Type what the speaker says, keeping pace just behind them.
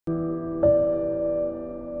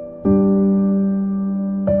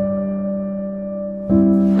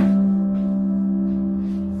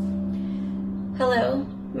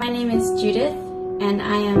Judith, and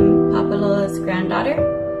I am Papa Lolo's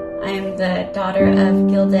granddaughter. I am the daughter of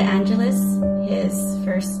Gilda Angeles, his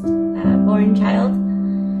first born child,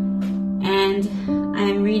 and I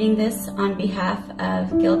am reading this on behalf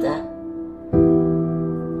of Gilda.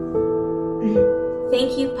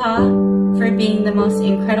 Thank you, Pa, for being the most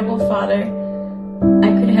incredible father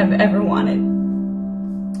I could have ever wanted.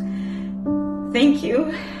 Thank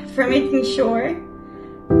you for making sure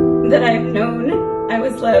that I've known I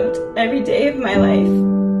was loved every day of my life.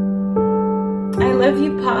 I love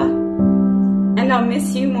you, Pa, and I'll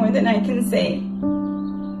miss you more than I can say.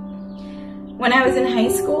 When I was in high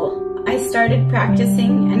school, I started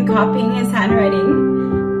practicing and copying his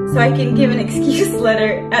handwriting so I can give an excuse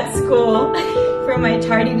letter at school for my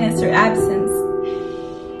tardiness or absence.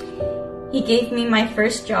 He gave me my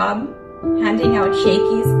first job, handing out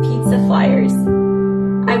Shakey's pizza flyers.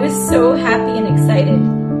 I was so happy and excited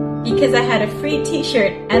because I had a free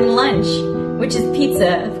t-shirt and lunch, which is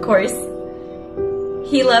pizza, of course.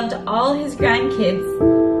 He loved all his grandkids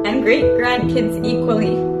and great-grandkids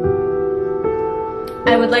equally.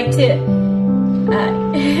 I would like to,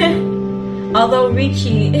 although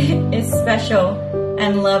Richie is special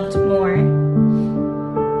and loved more,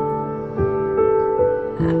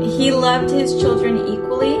 he loved his children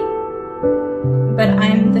equally, but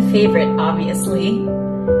I'm the favorite, obviously.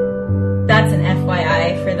 That's an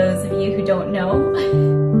FYI for those of you who don't know.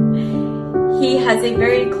 He has a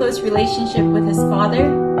very close relationship with his father.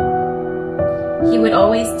 He would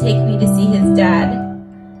always take me to see his dad.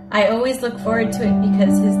 I always look forward to it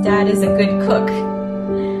because his dad is a good cook.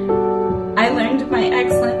 I learned my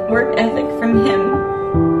excellent work ethic from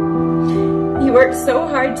him. He worked so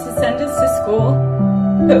hard to send us to school,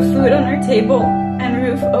 put food on our table, and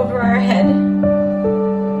roof over our head.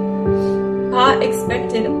 Pa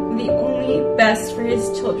expected the only best for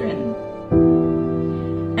his children.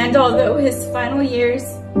 And although his final years,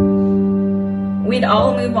 we'd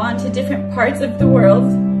all move on to different parts of the world,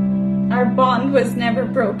 our bond was never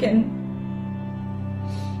broken.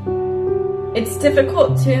 It's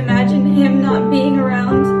difficult to imagine him not being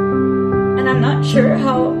around, and I'm not sure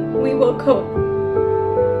how we will cope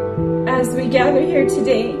as we gather here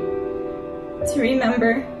today to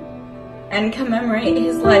remember and commemorate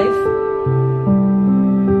his life.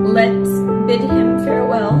 Let's bid him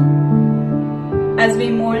farewell as we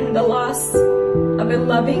mourn the loss of a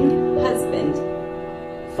loving husband,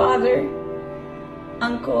 father,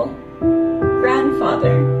 uncle,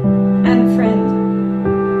 grandfather, and friend.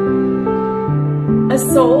 A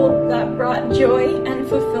soul that brought joy and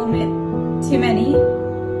fulfillment to many,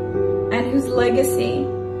 and whose legacy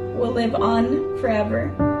will live on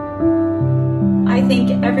forever. I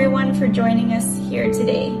thank everyone for joining us here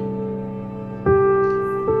today.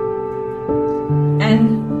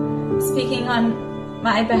 And speaking on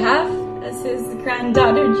my behalf, as his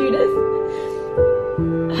granddaughter Judith,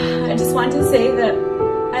 I just want to say that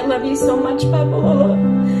I love you so much, Papa Lolo.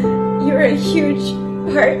 You're a huge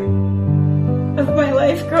part of my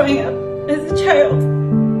life growing up as a child.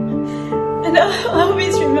 And I'll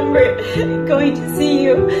always remember going to see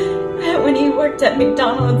you when you worked at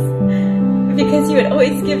McDonald's, because you would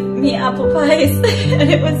always give me apple pies, and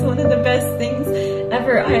it was one of the best things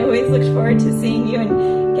ever. I always looked forward to seeing you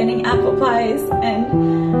and getting apple pies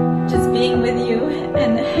and just being with you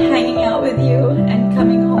and hanging out with you and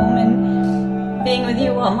coming home and being with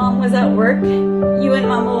you while Mom was at work. You and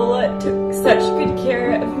Mama Lola took such good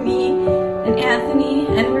care of me and Anthony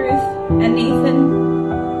and Ruth and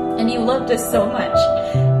Nathan, and you loved us so much.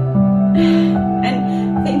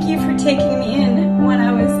 And thank you for taking me in when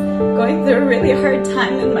I was going through a really hard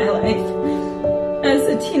time in my life as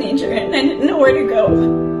a teenager and I didn't know where to go.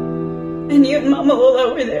 And you and Mama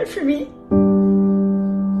Lola were there for me.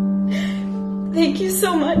 Thank you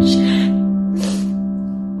so much.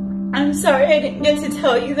 I'm sorry I didn't get to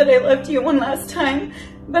tell you that I loved you one last time,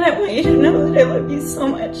 but I want you to know that I love you so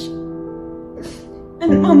much.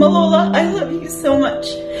 And Mama Lola, I love you so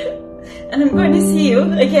much. And I'm going to see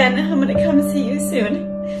you again. I'm going to come see you soon.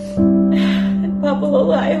 And Papa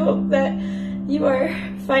Lola, I hope that you are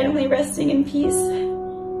finally resting in peace.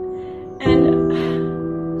 And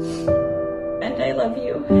I love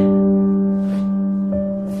you.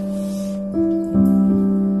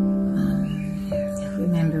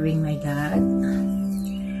 Remembering my dad.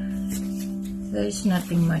 There's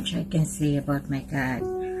nothing much I can say about my dad.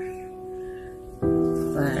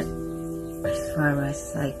 But as far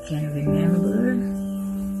as I can remember,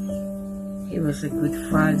 he was a good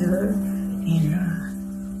father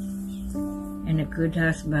and a good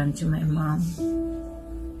husband to my mom,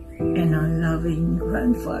 and a loving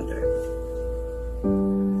grandfather.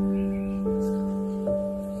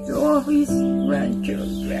 To all of his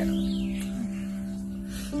grandchildren.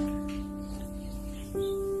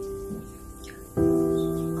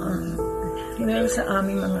 Well, sa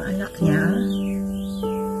aming mga anak niya,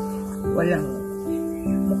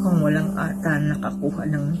 mukhang walang ata nakakuha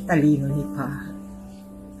ng talino ni Pa.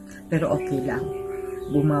 Pero okay lang,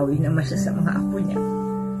 bumawi naman siya sa mga apo niya.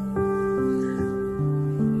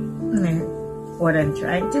 What I'm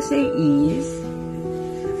trying to say is,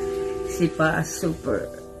 si Pa super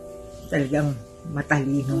talagang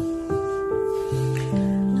matalino.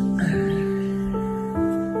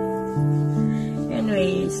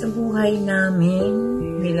 Anyway, sa buhay namin,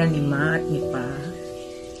 nila ni Ma at ni Pa,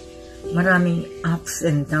 maraming ups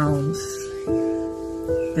and downs.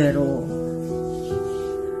 Pero,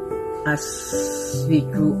 as we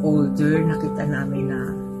grew older, nakita namin na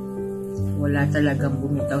wala talagang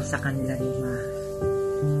bumitaw sa kanila ni Ma.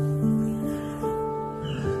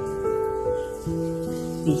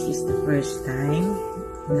 This is the first time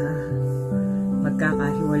na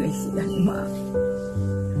magkakahiwalay sila ni Ma.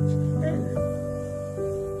 And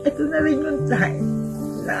ito na rin yung time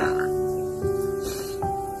na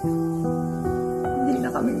hindi na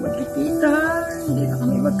kami magkikita, hindi na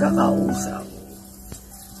kami magkakausap.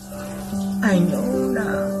 I know na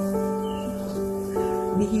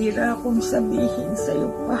bihira akong sabihin sa'yo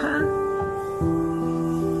pa,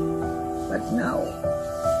 but now,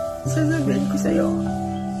 sasabihin ko sa'yo,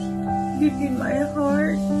 deep in my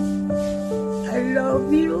heart, I love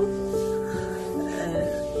you, and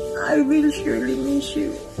I will surely miss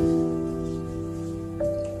you.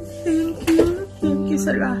 Thank you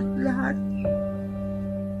sa lahat.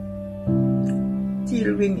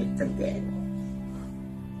 Till we meet again.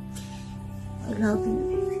 I love you.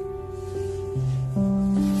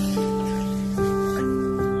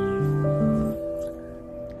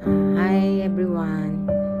 Hi everyone.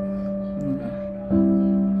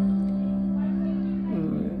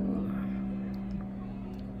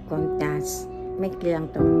 Kontas. May lang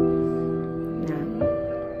to.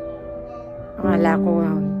 Akala ko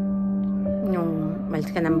nung malis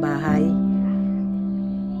ka ng bahay,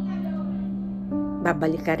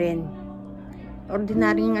 babalik ka rin.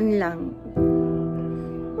 Ordinaryong ano lang,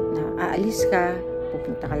 na aalis ka,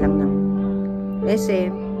 pupunta ka lang ng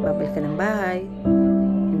SM, babalik ka ng bahay,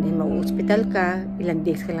 and then mau-hospital ka, ilang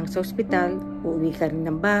days ka lang sa hospital, uuwi ka rin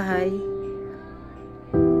ng bahay.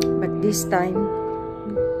 But this time,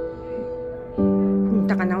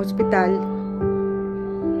 pumunta ka ng hospital,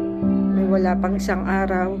 may wala pang isang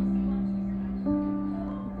araw,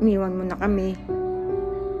 iniwan mo na kami.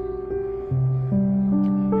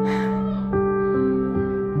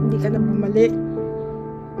 Hindi ka na bumalik.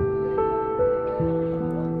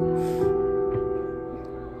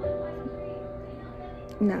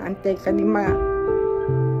 Naantay ka ni Ma.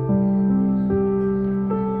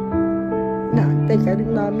 Naantay ka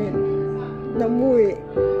rin namin na umuwi.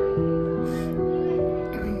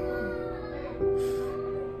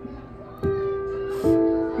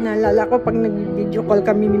 Naalala ko pag nag-video call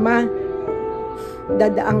kami ni Ma,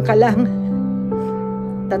 dadaan ka lang.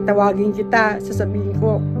 Tatawagin kita, sasabihin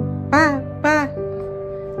ko, Pa!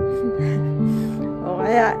 O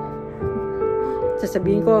kaya,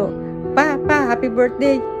 sasabihin ko, Pa, happy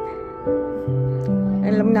birthday.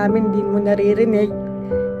 Alam namin, hindi mo naririnig.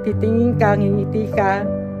 Titingin ka, ngingiti ka,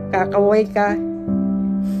 kakaway ka.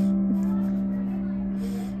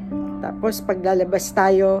 Tapos, pag lalabas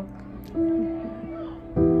tayo,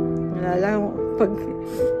 nalala,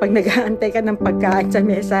 pag nag-aantay ka ng pagkain sa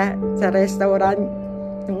mesa, sa restaurant,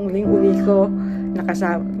 nung uling-uli ko,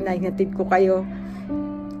 nainatid ko kayo,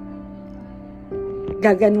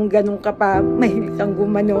 gaganong-ganong ka pa, mahilig kang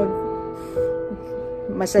gumanon,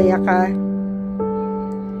 masaya ka,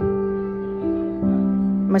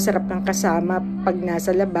 masarap kang kasama pag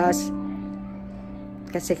nasa labas,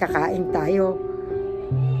 kasi kakain tayo.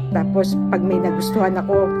 Tapos pag may nagustuhan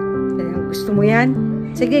ako, gusto mo yan?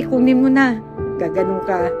 Sige, kunin mo na. Gaganong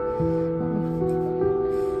ka.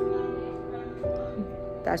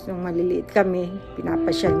 Tapos nung maliliit kami,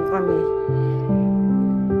 pinapasyal mo kami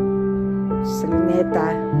sa Luneta.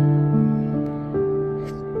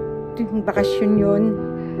 Yung bakasyon yun,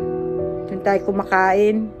 doon tayo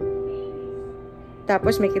kumakain.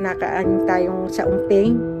 Tapos may kinakain tayong sa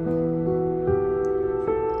umping.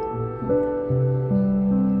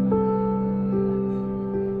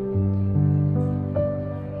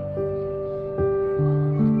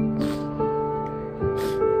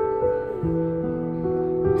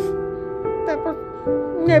 Tapos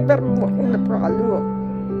never mo akong napakalo.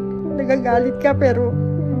 Nagagalit ka pero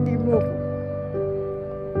hindi mo.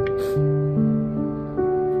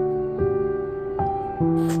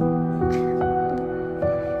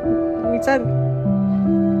 minsan,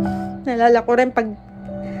 nalala ko rin pag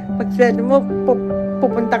sweldo mo,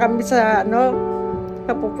 pupunta kami sa,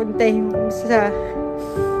 papupuntahin mo sa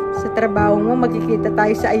trabaho mo, magkikita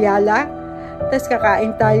tayo sa Ayala, tapos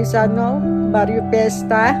kakain tayo sa, Barrio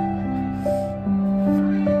Fiesta,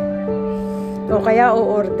 o kaya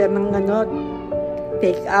o-order ng,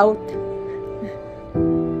 take out.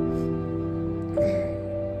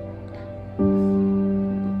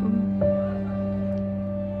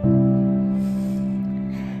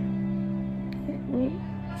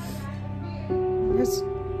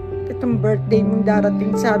 Itong birthday mong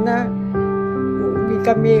darating, sana uuwi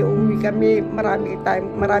kami, marami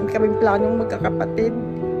kaming planong magkakapatid.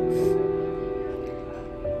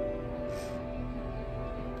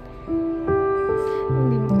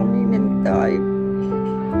 Hindi mo kami inantay.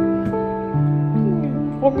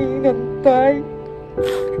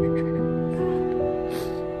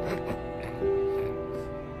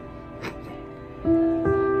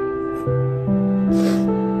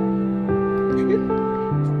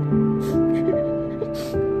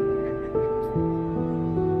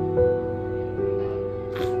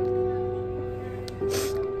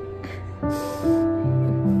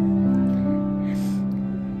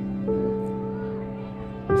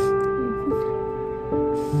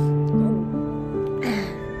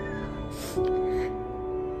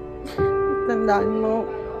 Tandaan mo,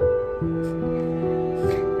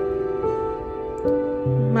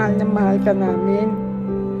 mahal na mahal ka namin.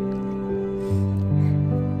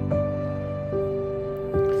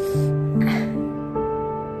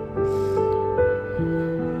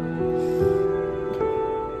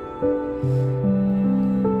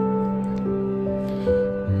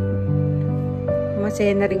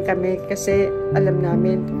 Masaya na rin kami kasi alam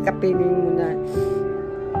namin kapiling mo na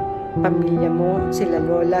pamilya mo, sila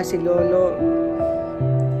Lola, si Lolo,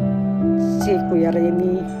 si Kuya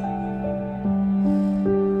Remy.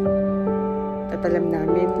 At alam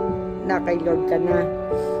namin na kay Lord ka na.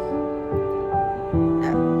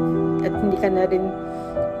 At hindi ka na rin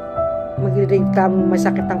magre-reklamo,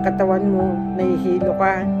 masakit ang katawan mo, nahihilo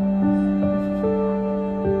ka.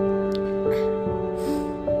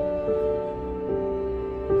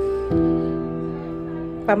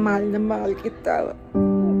 Pamahal na mahal kita.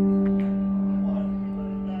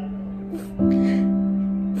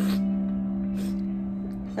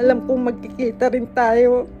 Alam kong magkikita rin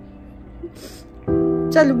tayo.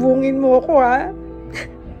 Salubungin mo ako, ha?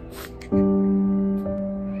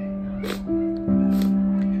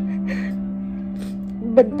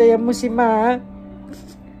 Bantayan mo si Ma.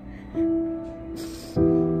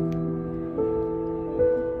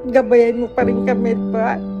 Gabayan mo pa rin kami,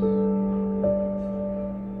 pa.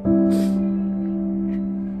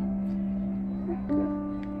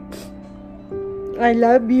 I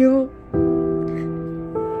love you.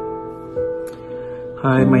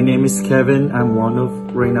 Hi, my name is Kevin. I'm one of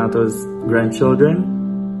Renato's grandchildren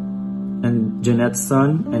and Jeanette's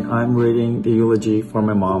son, and I'm reading the eulogy for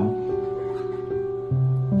my mom.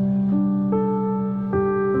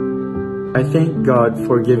 I thank God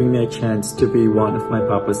for giving me a chance to be one of my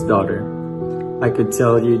papa's daughter. I could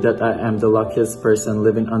tell you that I am the luckiest person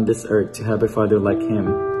living on this earth to have a father like him.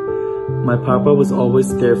 My papa was always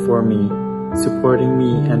there for me, supporting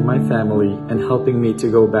me and my family and helping me to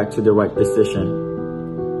go back to the right decision.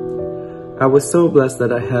 I was so blessed that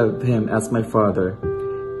I have him as my father,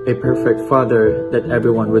 a perfect father that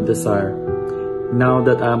everyone would desire. Now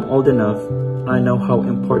that I'm old enough, I know how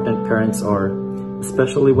important parents are,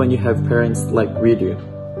 especially when you have parents like we do.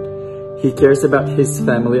 He cares about his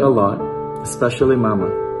family a lot, especially Mama.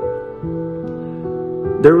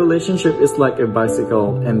 Their relationship is like a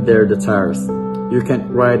bicycle and they're the tires. You can't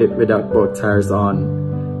ride it without both tires on.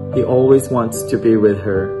 He always wants to be with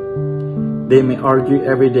her. They may argue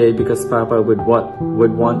every day because Papa would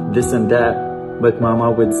want this and that, but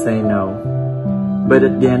Mama would say no. But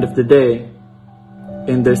at the end of the day,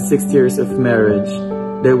 in their 6 years of marriage,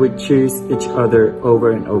 they would choose each other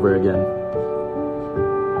over and over again.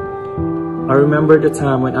 I remember the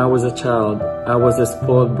time when I was a child. I was a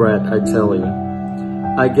spoiled brat, I tell you.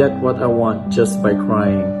 I get what I want just by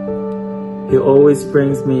crying. He always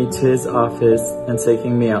brings me to his office and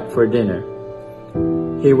taking me out for dinner.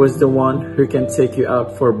 He was the one who can take you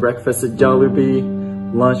out for breakfast at Jollibee,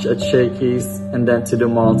 lunch at Shakey's, and then to the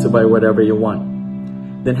mall to buy whatever you want.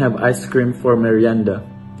 Then have ice cream for merienda.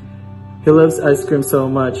 He loves ice cream so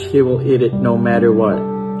much, he will eat it no matter what.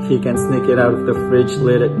 He can sneak it out of the fridge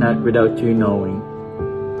late at night without you knowing.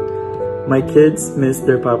 My kids miss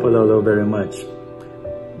their Papa Lolo very much.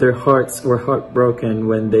 Their hearts were heartbroken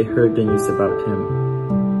when they heard the news about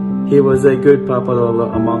him. He was a good Papa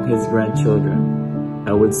Lolo among his grandchildren.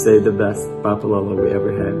 I would say the best Papa Lolo we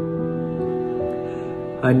ever had.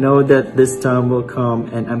 I know that this time will come,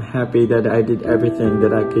 and I'm happy that I did everything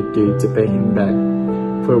that I could do to pay him back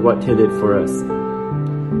for what he did for us.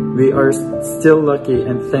 We are still lucky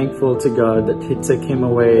and thankful to God that he took him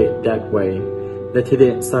away that way, that he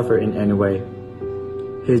didn't suffer in any way.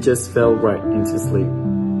 He just fell right into sleep.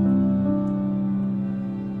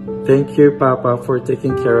 Thank you, Papa, for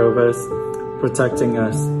taking care of us, protecting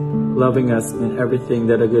us, loving us, and everything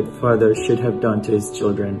that a good father should have done to his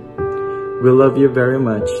children. We love you very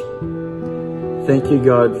much. Thank you,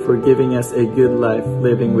 God, for giving us a good life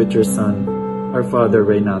living with your son, our father,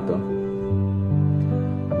 Renato.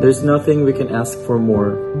 There's nothing we can ask for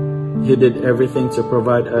more. He did everything to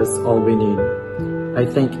provide us all we need. I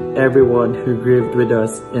thank everyone who grieved with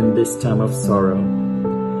us in this time of sorrow.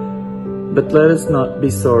 But let us not be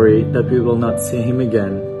sorry that we will not see him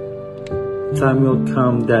again. Time will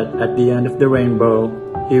come that at the end of the rainbow,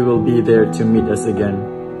 he will be there to meet us again.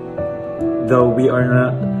 Though we are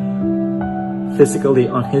not physically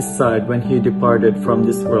on his side when he departed from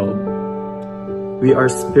this world, we are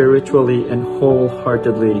spiritually and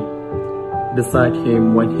wholeheartedly beside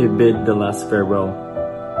him when he bid the last farewell.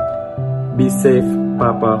 Be safe,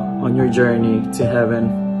 Papa, on your journey to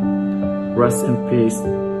heaven. Rest in peace,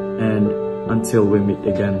 and until we meet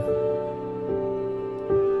again.